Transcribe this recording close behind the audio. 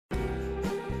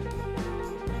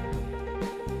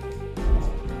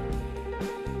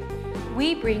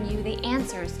we bring you the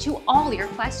answers to all your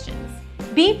questions.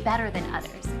 Be better than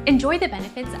others. Enjoy the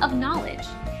benefits of knowledge.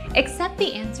 Accept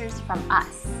the answers from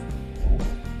us.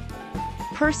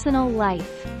 Personal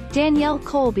life. Danielle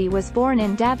Colby was born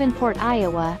in Davenport,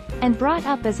 Iowa, and brought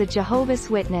up as a Jehovah's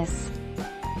Witness.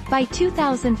 By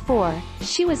 2004,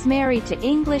 she was married to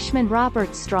Englishman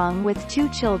Robert Strong with 2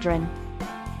 children.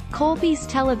 Colby's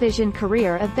television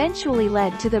career eventually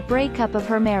led to the breakup of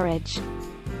her marriage.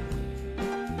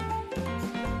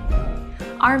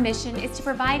 Our mission is to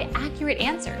provide accurate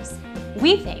answers.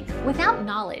 We think without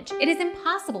knowledge, it is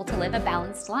impossible to live a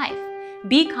balanced life.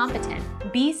 Be competent,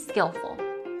 be skillful.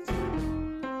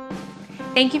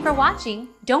 Thank you for watching.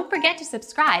 Don't forget to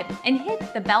subscribe and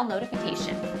hit the bell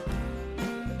notification.